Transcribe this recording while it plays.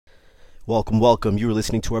Welcome. You are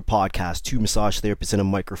listening to our podcast, Two Massage Therapists and a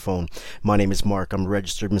Microphone. My name is Mark. I'm a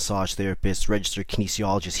registered massage therapist, registered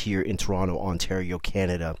kinesiologist here in Toronto, Ontario,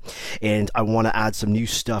 Canada. And I want to add some new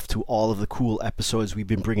stuff to all of the cool episodes we've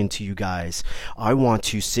been bringing to you guys. I want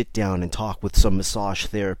to sit down and talk with some massage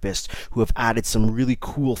therapists who have added some really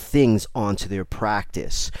cool things onto their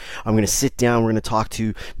practice. I'm going to sit down, we're going to talk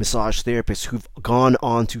to massage therapists who've gone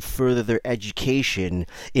on to further their education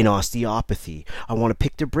in osteopathy. I want to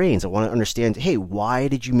pick their brains. I want to understand, hey, why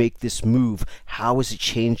did you make this move? How has it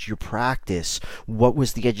changed your practice? What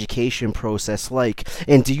was the education process like?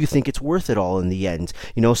 And do you think it's worth it all in the end?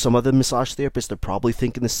 You know, some other massage therapists are probably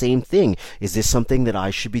thinking the same thing. Is this something that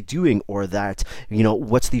I should be doing? Or that,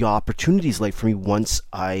 what's the opportunities like for me once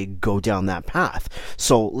I go down that path?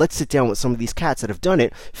 So let's sit down with some of these cats that have done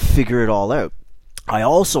it, figure it all out. I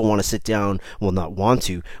also want to sit down,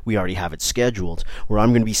 we already have it scheduled, where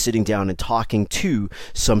I'm going to be sitting down and talking to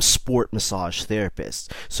some sport massage therapists.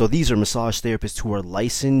 So these are massage therapists who are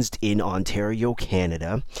licensed in Ontario,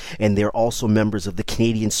 Canada, and they're also members of the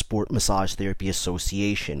Canadian Sport Massage Therapy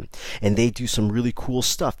Association. And they do some really cool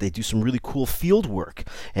stuff. They do some really cool field work.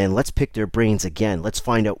 And let's pick their brains again. Let's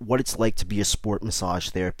find out what it's like to be a sport massage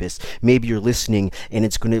therapist. Maybe you're listening and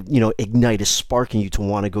it's going to, ignite a spark in you to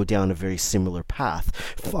want to go down a very similar path.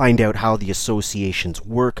 Find out how the associations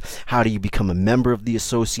work. How do you become a member of the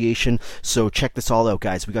association? So check this all out,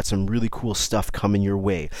 guys. We got some really cool stuff coming your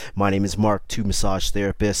way. My name is Mark, Two Massage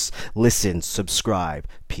Therapists. Listen, subscribe.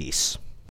 Peace.